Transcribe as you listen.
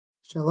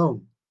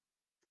Shalom.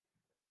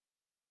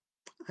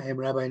 I am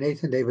Rabbi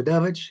Nathan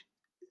Davidovich,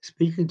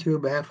 speaking to you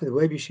on behalf of the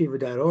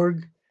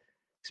webyeshiva.org,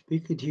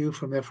 speaking to you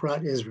from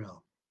Efrat,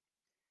 Israel.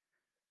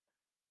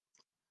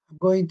 I'm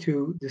going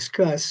to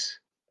discuss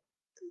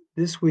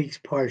this week's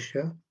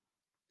Parsha,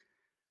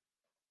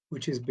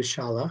 which is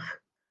Beshalach,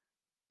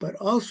 but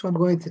also I'm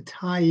going to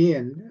tie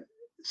in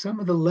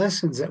some of the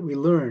lessons that we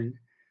learned,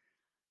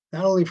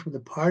 not only from the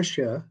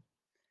Parsha,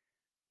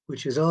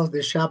 which is all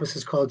this Shabbos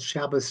is called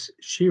Shabbos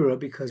Shira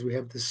because we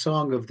have the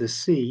Song of the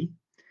Sea,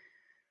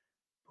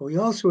 but we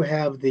also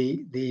have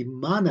the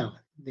Manna,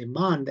 the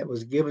man that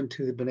was given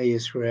to the Bnei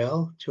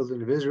Israel,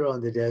 children of Israel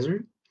in the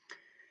desert.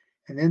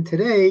 And then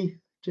today,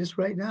 just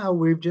right now,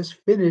 we've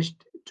just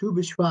finished Tu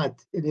B'Shvat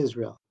in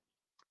Israel.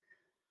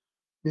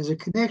 There's a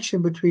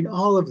connection between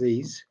all of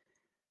these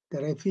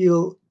that I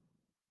feel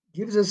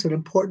gives us an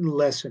important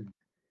lesson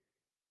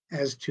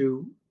as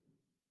to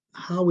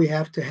how we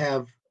have to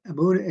have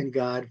Emuna in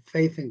God,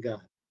 faith in God.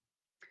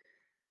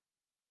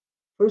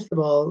 First of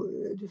all,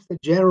 just a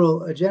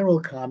general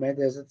comment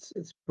as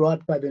it's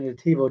brought by the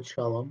Netivot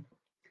Shalom.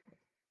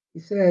 He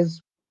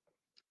says,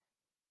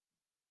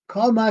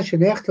 Kol ma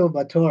shenechto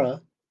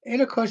b'Torah,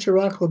 ena kosher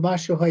rak l'ma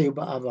shehayu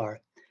ba'avar.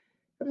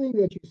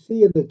 Everything that you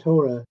see in the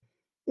Torah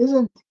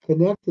isn't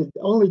connected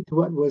only to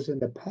what was in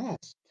the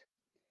past.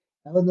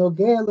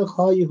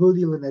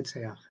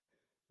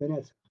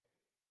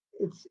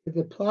 It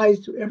applies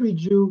to every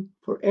Jew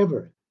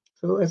forever.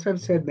 So as I've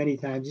said many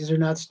times, these are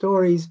not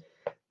stories.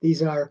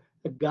 These are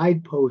a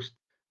guidepost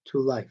to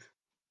life.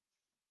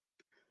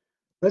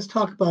 Let's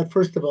talk about,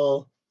 first of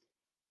all,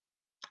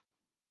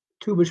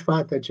 Tu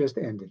B'Shvat that just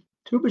ended.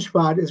 Tu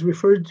B'Shvat is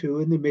referred to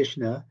in the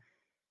Mishnah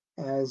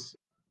as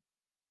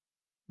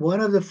one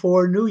of the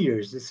 4 New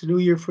Years. It's a new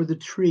year for the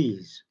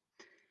trees.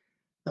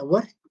 Now,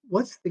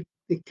 what's the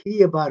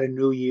key about a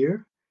new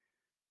year?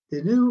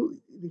 The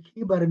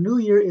key about a new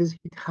year is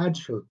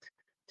hitadshut,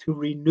 to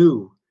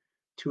renew,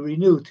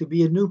 to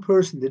be a new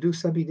person, to do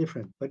something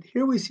different. But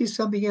here we see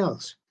something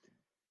else.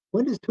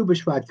 When does Tu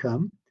B'Shvat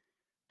come?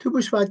 Tu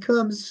B'Shvat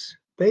comes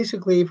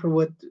basically for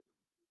what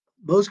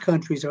most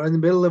countries are in the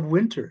middle of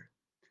winter.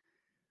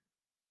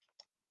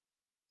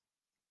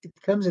 It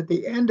comes at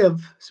the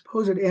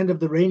supposed end of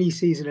the rainy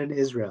season in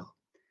Israel.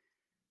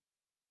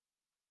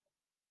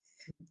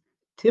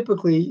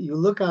 Typically, you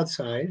look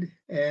outside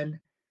and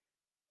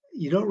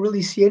you don't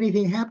really see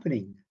anything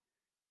happening,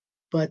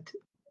 but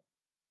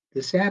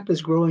the sap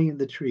is growing in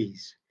the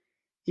trees.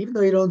 Even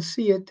though you don't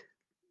see it,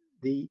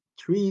 the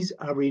trees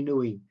are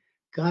renewing.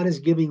 God is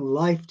giving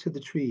life to the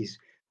trees.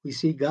 We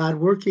see God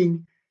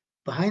working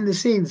behind the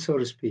scenes, so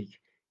to speak,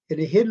 in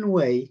a hidden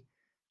way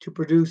to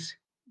produce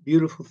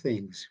beautiful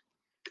things.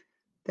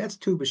 That's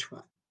Tu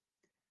B'Shvat.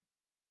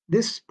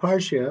 This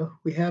Parsha,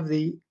 we have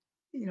the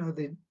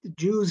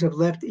Jews have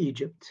left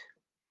Egypt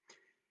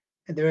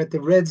and they're at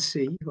the Red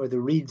Sea or the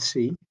Reed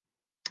Sea.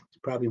 It's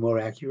probably more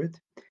accurate.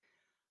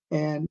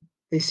 And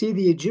they see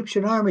the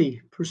Egyptian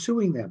army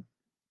pursuing them.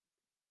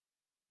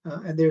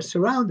 And they're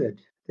surrounded.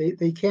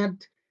 They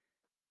can't,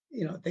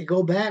 they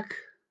go back.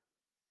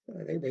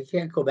 They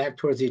can't go back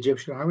towards the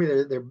Egyptian army.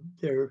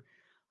 They're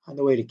on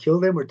the way to kill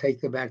them or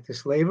take them back to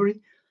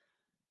slavery.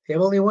 They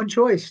have only one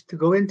choice: to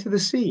go into the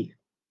sea.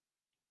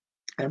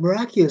 And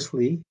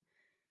miraculously,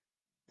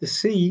 the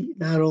sea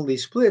not only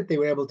split, they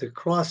were able to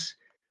cross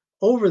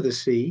over the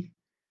sea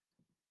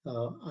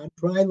on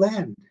dry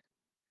land.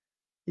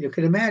 You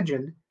can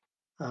imagine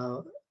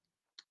the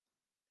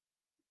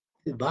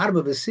bottom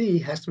of the sea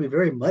has to be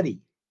very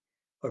muddy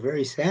or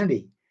very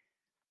sandy.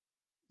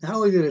 Not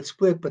only did it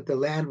split, but the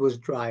land was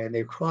dry, and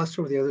they crossed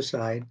over the other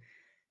side,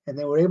 and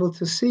they were able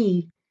to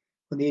see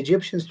when the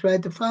Egyptians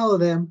tried to follow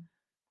them.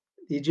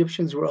 The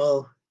Egyptians were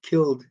all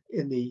killed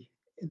in the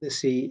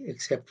sea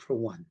except for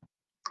one.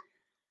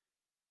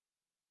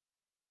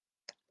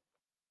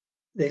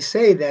 They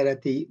say that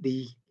at the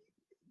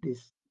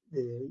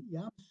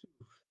Yam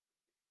Suf,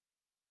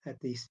 at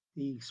the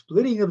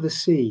splitting of the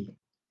sea,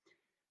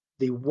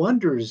 the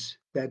wonders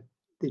that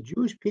the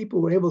Jewish people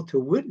were able to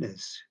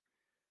witness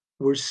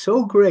were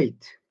so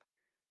great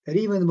that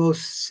even the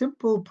most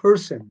simple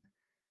person,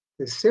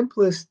 the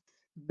simplest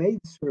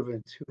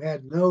maidservant who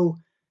had no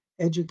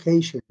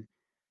education,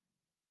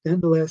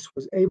 nonetheless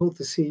was able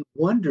to see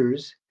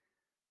wonders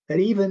that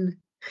even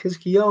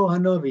Chizkiyahu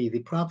Hanavi, the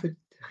prophet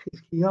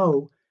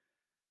Chizkiyahu,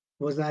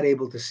 was not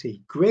able to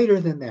see.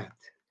 Greater than that.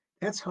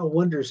 That's how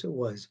wondrous it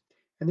was.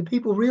 And the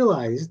people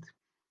realized,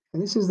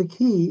 and this is the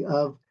key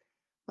of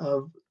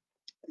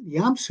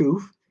Yam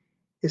Suf,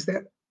 is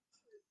that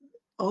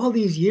all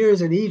these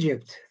years in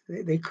Egypt,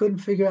 they couldn't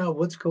figure out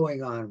what's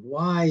going on.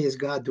 Why is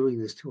God doing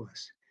this to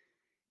us?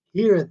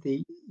 Here at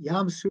the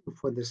Yam Suf,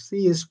 when the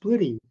sea is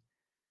splitting,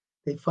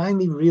 they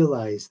finally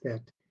realized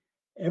that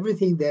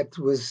everything that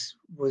was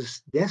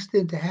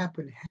destined to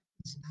happen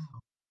happens now.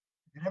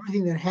 And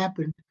everything that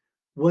happened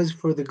was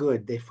for the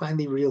good. They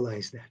finally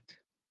realized that.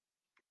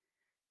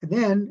 And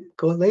then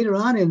go later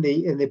on in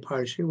the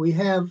parsha, we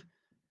have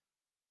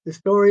the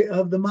story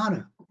of the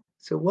manna.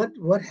 So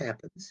what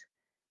happens?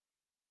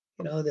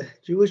 The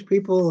Jewish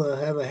people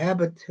have a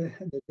habit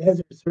in the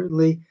desert,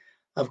 certainly,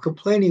 of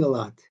complaining a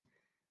lot.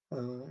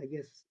 I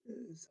guess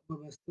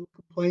some of us still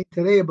complain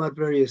today about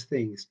various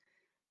things.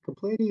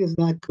 Complaining is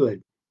not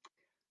good.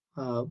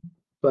 Uh,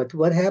 but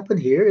what happened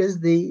here is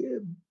the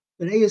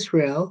Bnei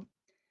Israel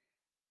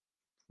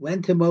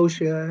went to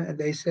Moshe and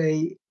they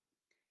say,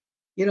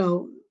 you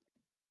know,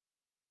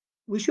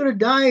 we should have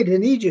died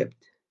in Egypt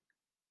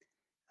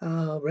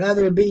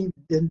rather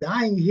than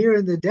dying here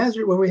in the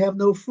desert where we have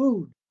no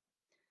food.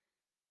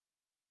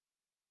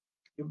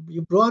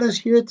 You brought us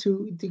here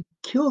to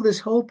kill this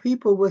whole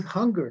people with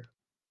hunger.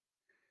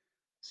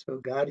 So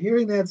God,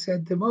 hearing that,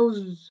 said to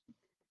Moses,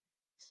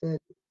 said,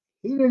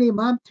 "Hineni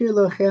mamtir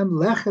lachem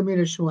lechem min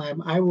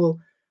hashamayim." I will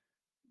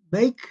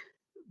make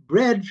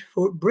bread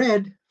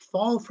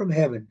fall from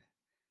heaven.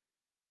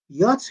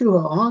 Yatsu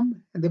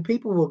ha'am, and the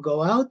people will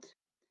go out.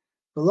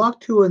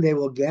 Velaktu, and they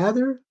will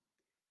gather.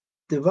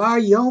 Devar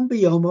yom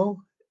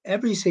biyomo,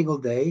 every single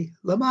day.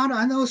 Laman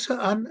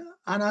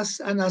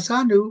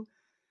anasanu,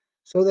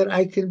 so that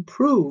I can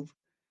prove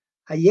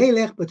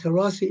hayelech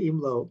b'torasi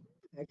imlo.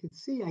 I can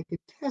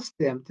test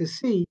them to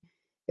see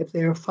if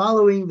they are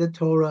following the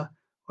Torah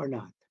or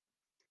not.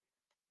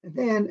 And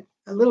then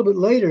a little bit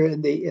later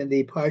in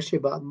the parsha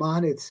about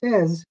man, it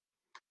says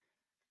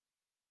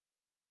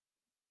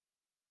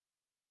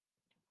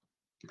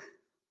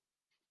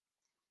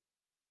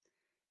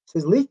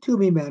 "Lik to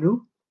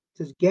mimenu,"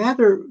 says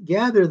gather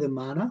the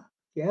manna,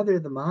 gather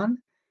the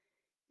man.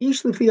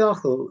 Ish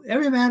lefiachlo,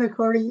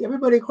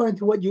 everybody according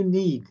to what you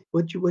need,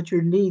 what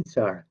your needs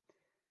are,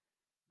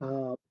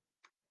 uh,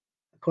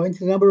 according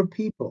to the number of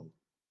people.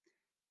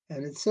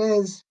 And it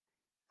says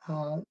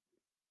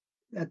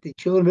that the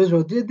children of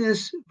Israel did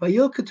this.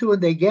 Vayilkatu,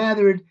 and they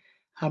gathered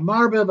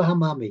hamarba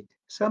v'hamamit.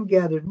 Some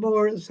gathered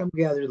more, some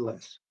gathered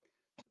less.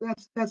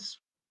 That's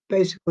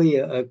basically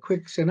a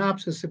quick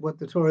synopsis of what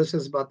the Torah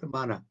says about the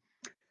manna.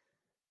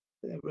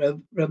 Rav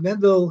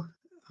Mendel,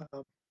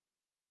 uh,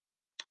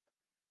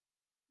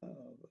 uh,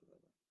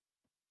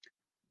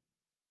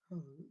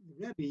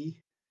 Rebbe,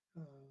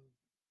 uh,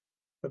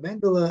 Rav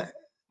Mendel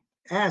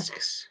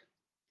asks,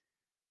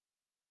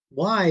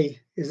 why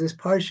is this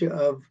parsha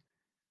of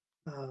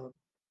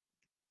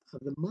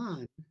the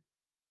man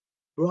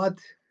brought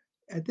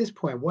at this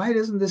point? Why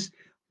does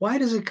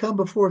it come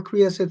before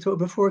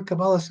before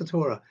Kabbalah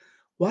Satorah?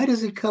 Why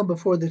does it come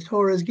before the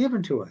Torah is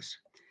given to us?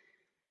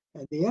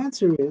 And the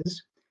answer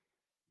is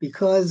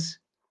because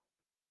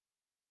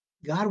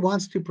God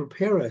wants to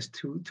prepare us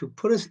to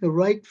put us in the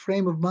right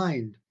frame of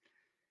mind.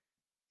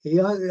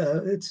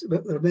 It's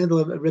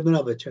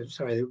Rabinovich, I'm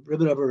sorry,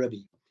 Rabinov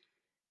Rebbe.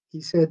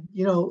 He said,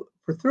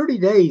 for 30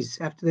 days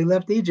after they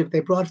left Egypt, they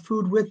brought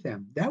food with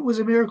them. That was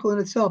a miracle in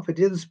itself. It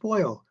didn't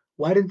spoil.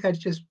 Why didn't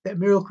that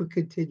miracle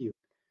continue?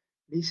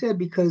 He said,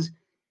 because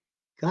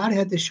God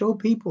had to show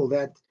people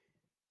that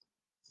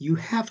you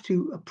have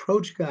to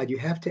approach God. You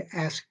have to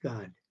ask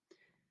God.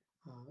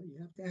 You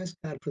have to ask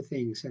God for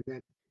things, and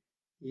that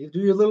you do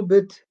your little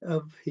bit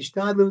of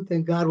hishtadlut,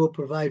 and God will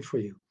provide for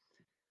you.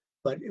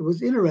 But it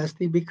was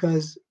interesting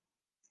because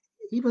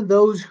even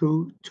those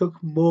who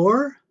took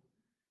more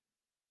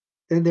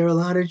than their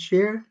allotted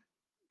share,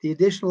 the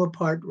additional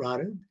part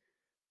rotted.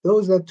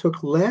 Those that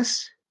took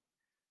less,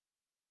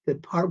 the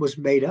part was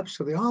made up,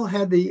 so they all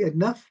had the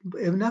enough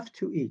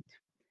to eat.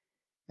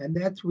 And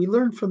that's we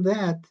learned from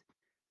that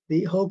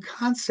the whole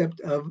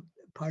concept of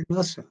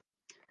parnasa,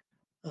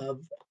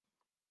 of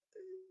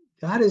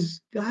God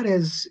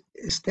has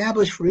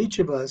established for each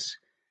of us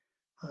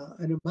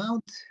an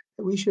amount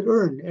that we should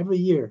earn every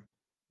year,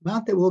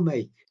 amount that we'll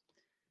make.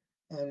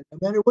 And no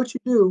matter what you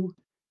do,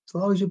 as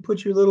long as you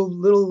put your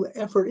little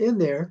effort in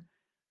there,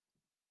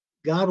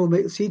 God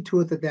will see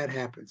to it that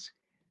happens.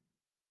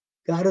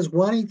 God is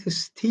wanting to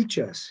teach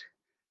us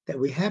that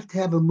we have to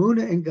have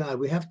Emuna in God.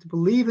 We have to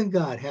believe in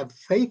God, have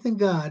faith in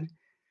God,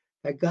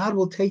 that God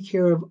will take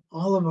care of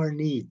all of our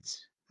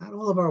needs, not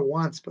all of our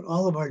wants, but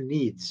all of our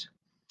needs.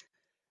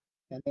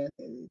 And then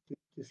to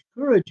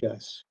discourage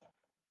us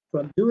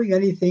from doing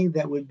anything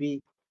that would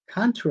be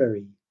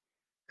contrary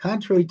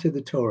to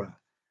the Torah,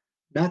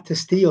 not to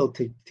steal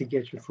to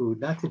get your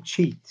food, not to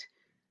cheat,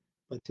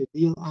 but to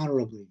deal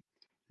honorably.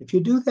 If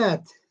you do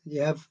that,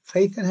 you have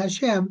faith in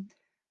Hashem,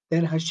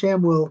 then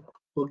Hashem will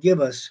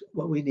give us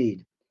what we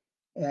need.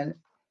 And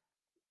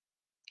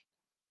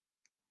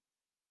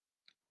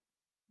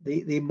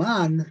the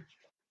manna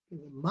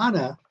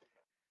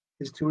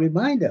is to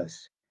remind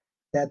us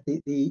that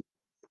the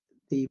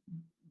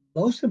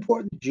most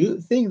important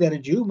thing that a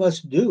Jew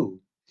must do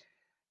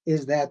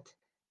is that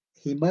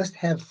he must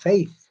have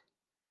faith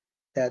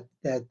that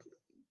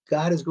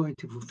God is going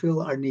to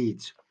fulfill our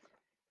needs.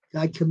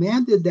 God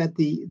commanded that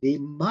the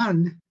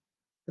manna,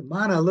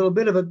 a little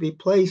bit of it, be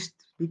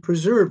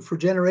preserved for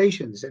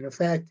generations. And in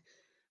fact,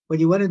 when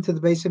you went into the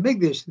base of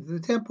Migdash, into the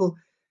temple,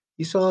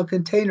 you saw a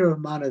container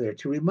of manna there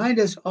to remind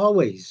us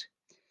always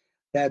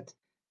that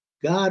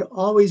God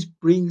always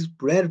brings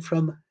bread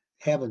from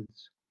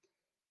heavens.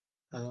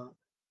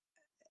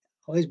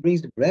 Always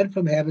brings the bread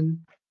from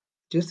heaven,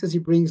 just as He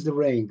brings the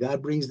rain.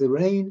 God brings the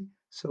rain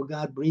so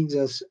God brings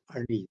us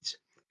our needs.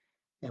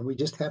 And we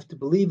just have to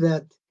believe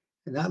that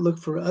and not look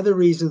for other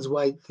reasons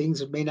why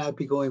things may not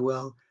be going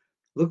well.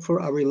 Look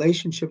for our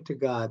relationship to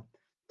God.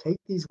 Take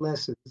these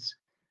lessons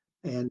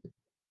and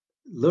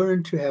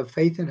learn to have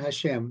faith in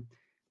Hashem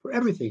for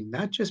everything,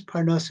 not just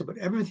Parnasa, but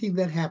everything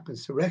that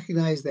happens, to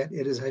recognize that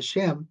it is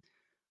Hashem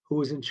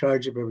who is in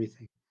charge of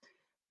everything.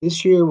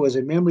 This year was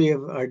in memory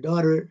of our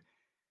daughter,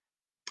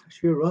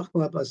 Shira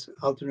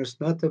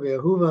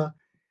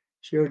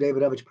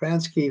Davidovich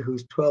Pransky,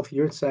 whose 12th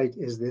Yahrzeit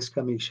is this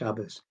coming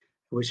Shabbos.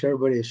 I wish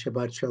everybody a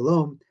Shabbat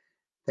Shalom.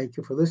 Thank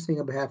you for listening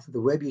on behalf of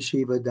the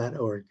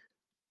webyeshiva.org.